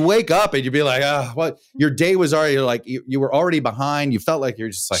you wake up and you'd be like, what? Your day was already like, you were already behind. You felt like you're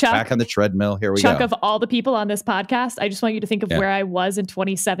just like Chuck, back on the treadmill. Here we go. Chuck, of all the people on this podcast, I just want you to think of where I was in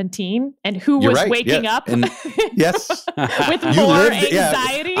 2017 and who was waking up yes. with more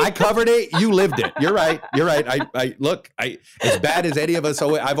anxiety. I covered it. You lived it. You're right. I look, as bad as any of us,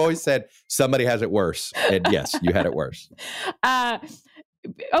 I've always said somebody has it worse. And yes, you had it worse.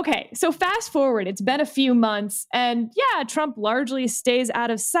 Okay, so fast forward, it's been a few months, and Trump largely stays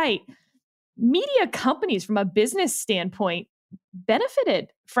out of sight. Media companies, from a business standpoint, benefited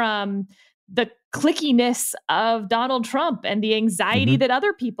from the clickiness of Donald Trump and the anxiety that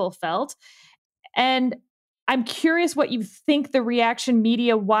other people felt. And I'm curious what you think the reaction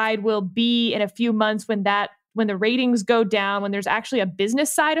media-wide will be in a few months when the ratings go down, when there's actually a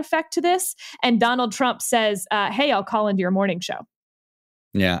business side effect to this, and Donald Trump says, hey, I'll call into your morning show.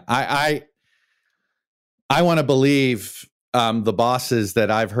 Yeah, I want to believe the bosses that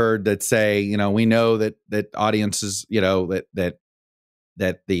I've heard that say, we know that audiences, that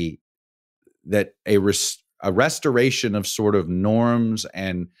a restoration of sort of norms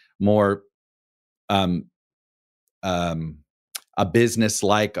and more a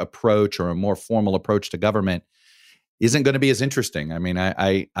business-like approach or a more formal approach to government isn't going to be as interesting. I mean,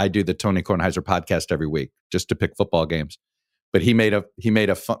 I do the Tony Kornheiser podcast every week just to pick football games, but his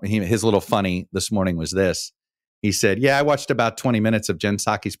little funny this morning was this. He said, yeah, I watched about 20 minutes of Jen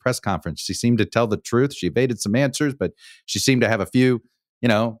Psaki's press conference. She seemed to tell the truth. She evaded some answers, but she seemed to have a few,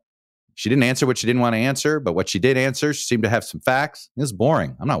 she didn't answer what she didn't want to answer, but what she did answer, she seemed to have some facts. It was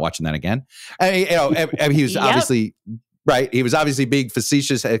boring. I'm not watching that again. He was obviously right. He was obviously being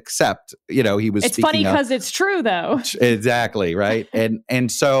facetious, except, he was. It's funny because it's true, though. Exactly. Right.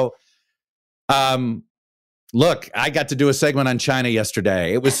 And so, look, I got to do a segment on China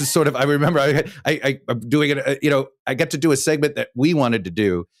yesterday. It was just sort of, I remember I'm doing it, I got to do a segment that we wanted to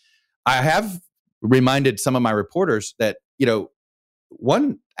do. I have reminded some of my reporters that,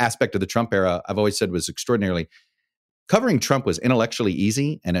 one aspect of the Trump era I've always said was extraordinarily, covering Trump was intellectually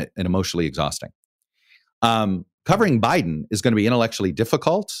easy and emotionally exhausting. Covering Biden is going to be intellectually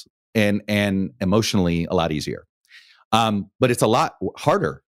difficult and emotionally a lot easier. But it's a lot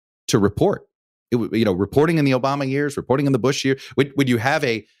harder to report. Reporting in the Obama years, reporting in the Bush years, when you have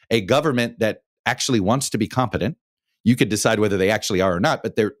a government that actually wants to be competent, you could decide whether they actually are or not,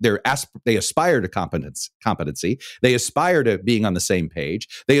 but they aspire to competency. They aspire to being on the same page.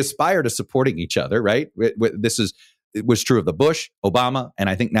 They aspire to supporting each other, right? It was true of the Bush, Obama, and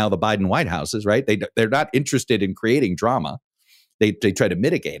I think now the Biden White Houses, right? They're not interested in creating drama. They try to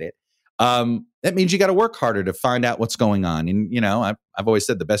mitigate it. That means you got to work harder to find out what's going on. And, I've always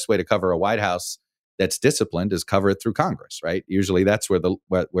said the best way to cover a White House that's disciplined is cover it through Congress, right? Usually that's where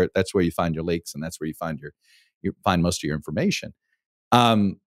that's where you find your leaks, and that's where you find most of your information.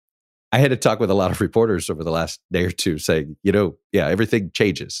 I had to talk with a lot of reporters over the last day or two saying, everything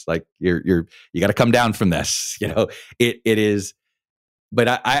changes. Like you got to come down from this, it is. But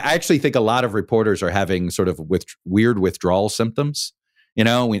I actually think a lot of reporters are having sort of weird withdrawal symptoms,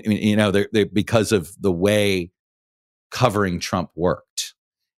 because of the way covering Trump worked.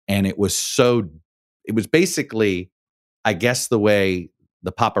 And it was basically, I guess, the way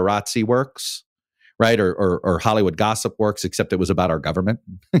the paparazzi works, right? Or Hollywood gossip works, except it was about our government,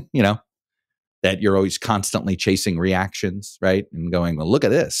 that you're always constantly chasing reactions, right? And going, well, look at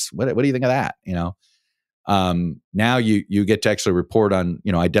this. What do you think of that? Now you get to actually report on,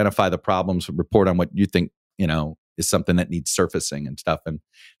 identify the problems, report on what you think, is something that needs surfacing and stuff. And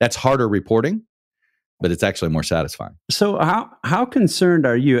that's harder reporting, but it's actually more satisfying. So how concerned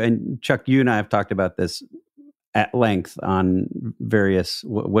are you? And Chuck, you and I have talked about this at length on various,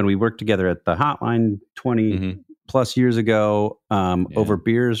 when we worked together at the Hotline 20 plus years ago, over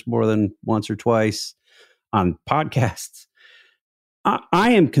beers more than once or twice, on podcasts.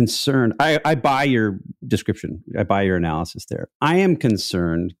 I am concerned. I buy your description. I buy your analysis there. I am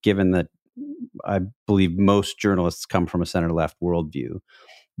concerned, given that I believe most journalists come from a center-left worldview,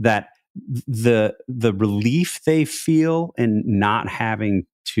 that the relief they feel in not having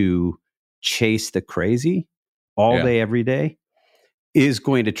to chase the crazy all day, every day, is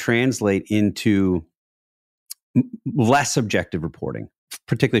going to translate into less objective reporting,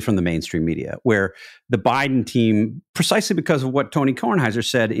 particularly from the mainstream media, where the Biden team, precisely because of what Tony Kornheiser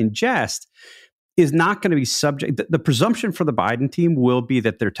said in jest, is not going to be subject. The presumption for the Biden team will be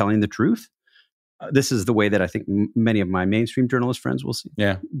that they're telling the truth. This is the way that I think many of my mainstream journalist friends will see.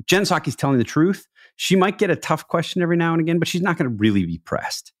 Yeah. Jen Psaki's telling the truth. She might get a tough question every now and again, but she's not going to really be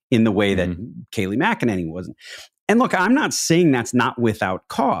pressed in the way that Kayleigh McEnany wasn't. And look, I'm not saying that's not without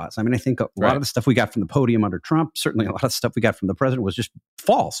cause. I mean, I think a lot of the stuff we got from the podium under Trump, certainly a lot of the stuff we got from the president was just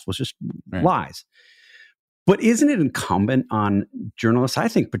false, was just lies. But isn't it incumbent on journalists, I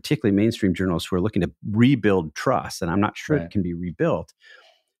think particularly mainstream journalists who are looking to rebuild trust, and I'm not sure it can be rebuilt,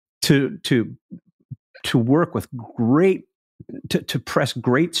 to work with to press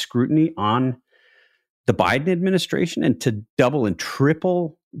great scrutiny on the Biden administration and to double and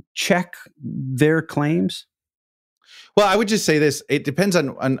triple check their claims? Well, I would just say this: it depends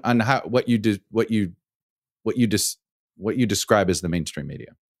on how what you describe as the mainstream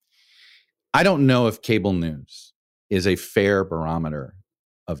media. I don't know if cable news is a fair barometer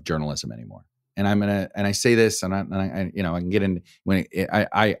of journalism anymore. And I say this, and I can get in when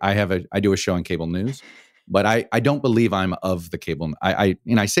I do a show on cable news, but I don't believe I'm of the cable. I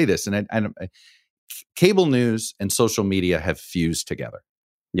say this, and cable news and social media have fused together.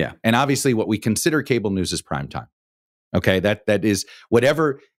 Yeah, and obviously, what we consider cable news is prime time. Okay, that is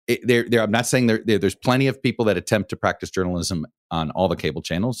whatever. I'm not saying there's plenty of people that attempt to practice journalism on all the cable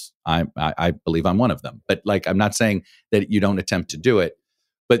channels. I believe I'm one of them. But I'm not saying that you don't attempt to do it.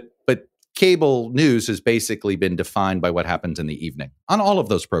 But cable news has basically been defined by what happens in the evening on all of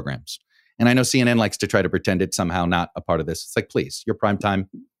those programs. And I know CNN likes to try to pretend it's somehow not a part of this. It's like, please, your prime time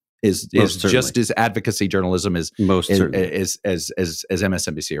is just as advocacy journalism as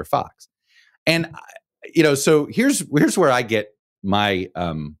MSNBC or Fox. And so here's where I get my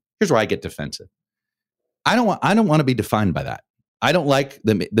here's where I get defensive. I don't want to be defined by that. I don't like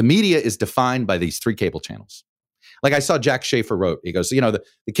the media is defined by these 3 cable channels. Like I saw Jack Schaefer wrote, he goes, the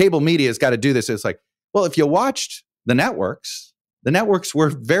cable media has got to do this. It's like, well, if you watched the networks were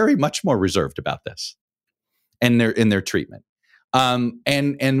very much more reserved about this and in their treatment.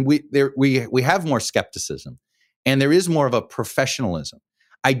 And we have more skepticism, and there is more of a professionalism.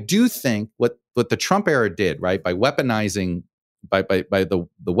 I do think what the Trump era did, right, by weaponizing, by the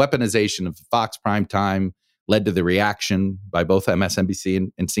weaponization of Fox primetime led to the reaction by both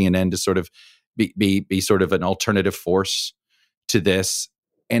MSNBC and CNN to sort of be sort of an alternative force to this.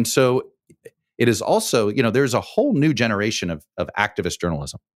 And so it is also, there's a whole new generation of activist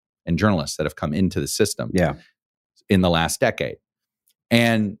journalism and journalists that have come into the system in the last decade.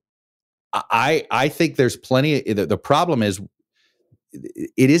 And I think there's plenty. The problem is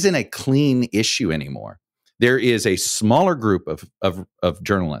it isn't a clean issue anymore. There is a smaller group of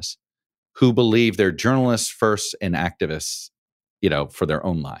journalists who believe they're journalists first and activists, for their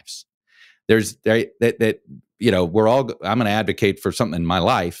own lives. There's we're all, I'm going to advocate for something in my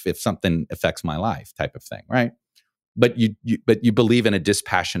life if something affects my life type of thing, right? But you believe in a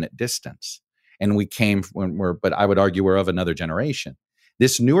dispassionate distance. And we came but I would argue we're of another generation.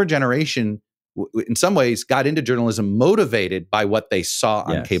 This newer generation, in some ways, got into journalism motivated by what they saw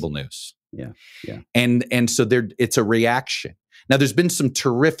on cable news. Yeah. And so it's a reaction. Now, there's been some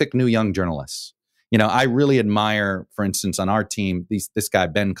terrific new young journalists. I really admire, for instance, on our team, this guy,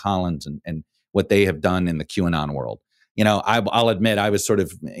 Ben Collins, and what they have done in the QAnon world. I'll admit I was sort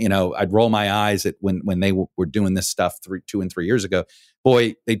of, I'd roll my eyes at when they were doing this stuff 2 and 3 years ago.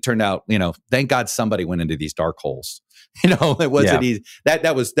 Boy, they turned out, thank God somebody went into these dark holes. It wasn't easy. That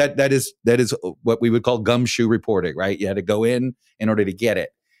is what we would call gumshoe reporting, right? You had to go in order to get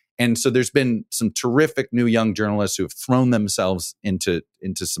it. And so there's been some terrific new young journalists who have thrown themselves into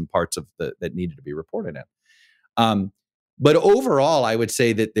some parts of that needed to be reported in. But overall, I would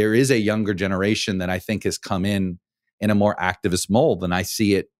say that there is a younger generation that I think has come in a more activist mold than I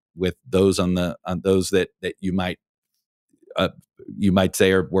see it with those on those that you might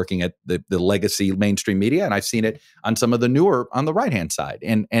say are working at the legacy mainstream media, and I've seen it on some of the newer on the right hand side,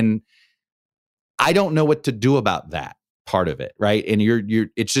 and I don't know what to do about that part of it, right? And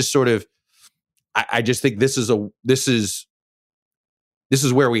it's just sort of, I just think this is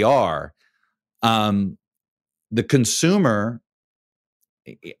where we are. The consumer,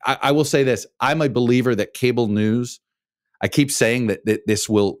 I will say this: I'm a believer that cable news. I keep saying that this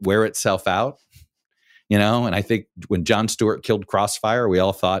will wear itself out, and I think when Jon Stewart killed Crossfire, we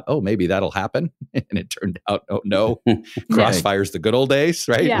all thought, oh, maybe that'll happen. And it turned out, oh, no, Crossfire's the good old days,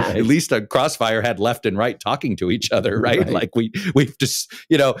 right? Yeah. At least a Crossfire had left and right talking to each other, right? Like we've just,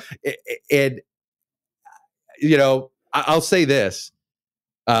 I'll say this,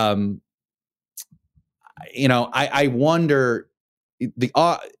 I wonder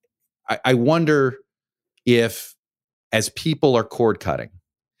I wonder if, as people are cord cutting,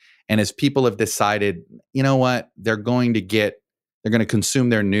 and as people have decided, you know what, they're going to consume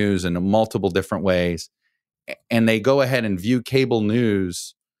their news in multiple different ways, and they go ahead and view cable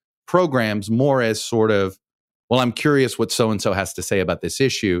news programs more as sort of, well, I'm curious what so-and-so has to say about this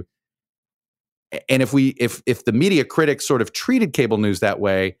issue. And if the media critics sort of treated cable news that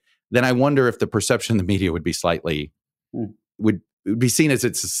way, then I wonder if the perception of the media would be would be seen as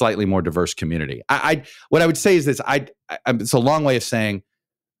it's a slightly more diverse community. What I would say is this: it's a long way of saying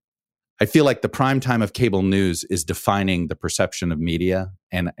I feel like the prime time of cable news is defining the perception of media,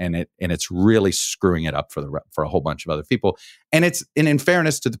 and it's really screwing it up for a whole bunch of other people. And in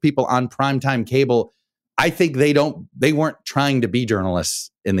fairness to the people on primetime cable, I think they weren't trying to be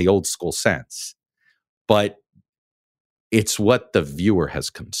journalists in the old school sense, but it's what the viewer has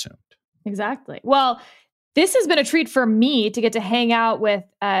consumed. Exactly. Well, this has been a treat for me to get to hang out with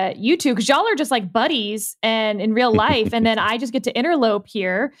you two, because y'all are just like buddies and in real life. And then I just get to interlope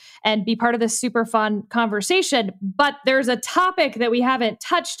here and be part of this super fun conversation. But there's a topic that we haven't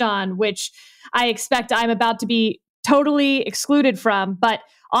touched on, which I expect I'm about to be totally excluded from. But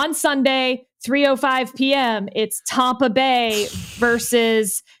on Sunday, 3:05 p.m., it's Tampa Bay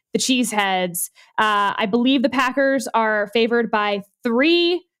versus the Cheeseheads. I believe the Packers are favored by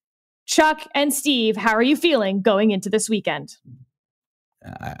 3. Chuck and Steve, how are you feeling going into this weekend?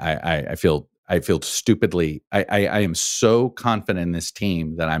 I feel stupidly. I am so confident in this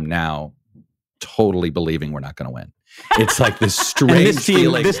team that I'm now totally believing we're not going to win. It's like this strange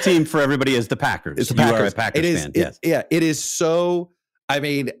feeling. This team for everybody is the Packers. It's the Packers. You are a Packers fan. Yes. It is so. I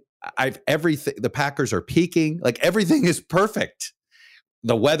mean, everything. The Packers are peaking. Like everything is perfect.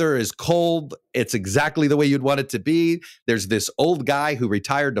 the weather is cold. It's exactly the way you'd want it to be. There's this old guy who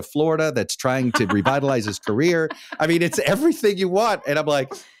retired to Florida that's trying to revitalize his career. I mean, it's everything you want. And I'm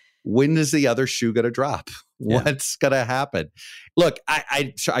like, when is the other shoe going to drop? Yeah. What's going to happen? Look,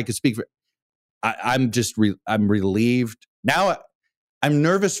 I could speak for, I'm relieved. Now I'm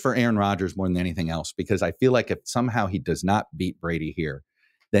nervous for Aaron Rodgers more than anything else, because I feel like if somehow he does not beat Brady here,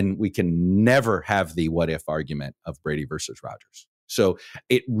 then we can never have the what if argument of Brady versus Rodgers. So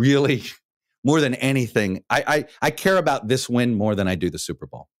it really, more than anything, I care about this win more than I do the Super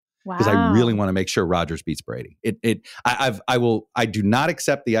Bowl. Wow. Because I really want to make sure Rodgers beats Brady. I do not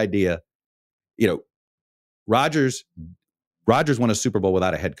accept the idea, Rodgers won a Super Bowl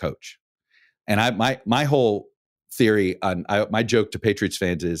without a head coach. And my whole theory on my joke to Patriots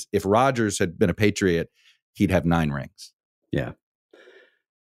fans is, if Rodgers had been a Patriot, he'd have 9 rings. Yeah.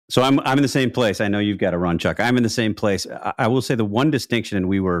 So I'm in the same place. I know you've got to run, Chuck. I'm in the same place. I will say the one distinction, and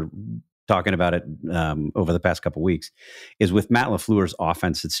we were talking about it over the past couple of weeks, is with Matt LaFleur's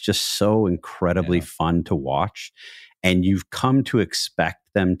offense. It's just so incredibly fun to watch, and you've come to expect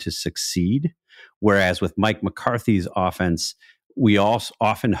them to succeed. Whereas with Mike McCarthy's offense, we also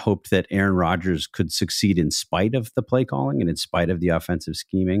often hoped that Aaron Rodgers could succeed in spite of the play calling and in spite of the offensive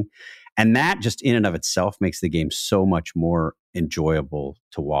scheming. And that just in and of itself makes the game so much more enjoyable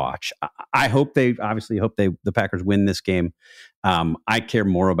to watch. I hope the Packers win this game. I care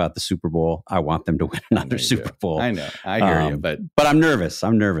more about the Super Bowl. I want them to win another Super Bowl. I know. I hear you, but I'm nervous.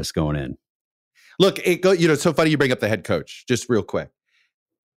 I'm nervous going in. Look, it's so funny you bring up the head coach. Just real quick.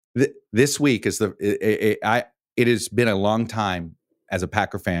 This week is it has been a long time as a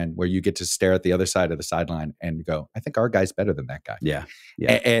Packer fan where you get to stare at the other side of the sideline and go, I think our guy's better than that guy. Yeah.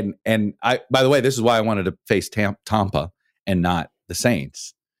 And I, by the way, this is why I wanted to face Tampa and not the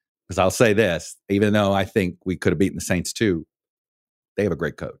Saints. Because I'll say this, even though I think we could have beaten the Saints too, they have a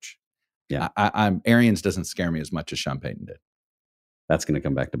great coach. Yeah. Arians doesn't scare me as much as Sean Payton did. That's going to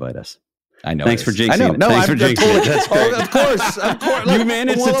come back to bite us. I know. Thanks for jinxing it. I know. it. No, Thanks for jinxing it. That's great. Of course. You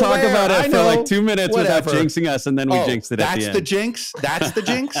managed to talk about it for like 2 minutes without jinxing us, and then we jinxed it at the end. That's the jinx? That's the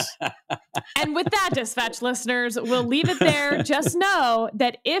jinx? And with that, Dispatch listeners, we'll leave it there. Just know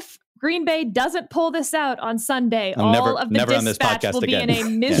that if Green Bay doesn't pull this out on Sunday, all of the Dispatch will be in a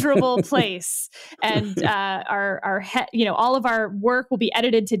miserable place, and all of our work will be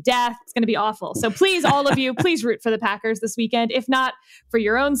edited to death. It's going to be awful. So please, all of you, please root for the Packers this weekend. If not for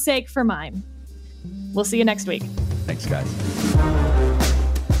your own sake, for mine. We'll see you next week. Thanks, guys.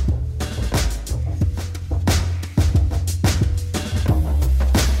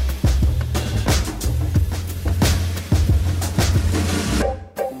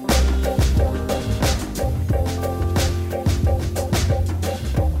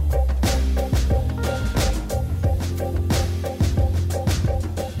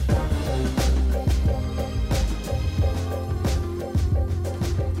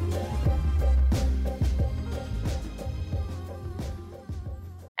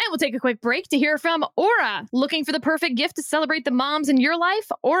 We'll take a quick break to hear from Aura. Looking for the perfect gift to celebrate the moms in your life?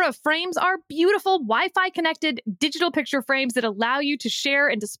 Aura frames are beautiful Wi-Fi connected digital picture frames that allow you to share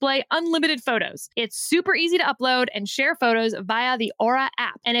and display unlimited photos. It's super easy to upload and share photos via the Aura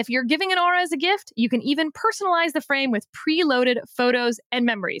app. And if you're giving an Aura as a gift, you can even personalize the frame with preloaded photos and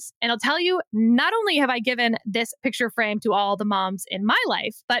memories. And I'll tell you, not only have I given this picture frame to all the moms in my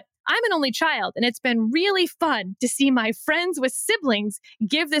life, but I'm an only child, and it's been really fun to see my friends with siblings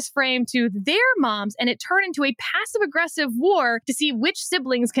give this frame to their moms, and it turned into a passive-aggressive war to see which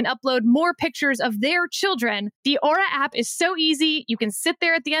siblings can upload more pictures of their children. The Aura app is so easy. You can sit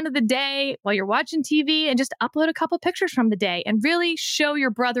there at the end of the day while you're watching TV and just upload a couple pictures from the day and really show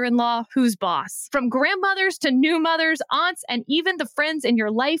your brother-in-law who's boss. From grandmothers to new mothers, aunts, and even the friends in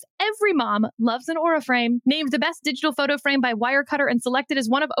your life, every mom loves an Aura frame. Named the best digital photo frame by Wirecutter and selected as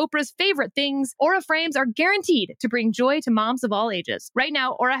one of Oprah's favorite things, Aura frames are guaranteed to bring joy to moms of all ages. Right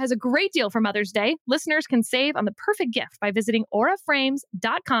now, Aura has a great deal for Mother's Day. Listeners can save on the perfect gift by visiting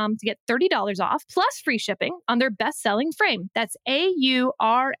auraframes.com to get $30 off, plus free shipping on their best-selling frame. That's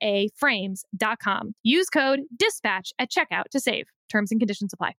AURA frames.com. Use code DISPATCH at checkout to save. Terms and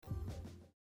conditions apply.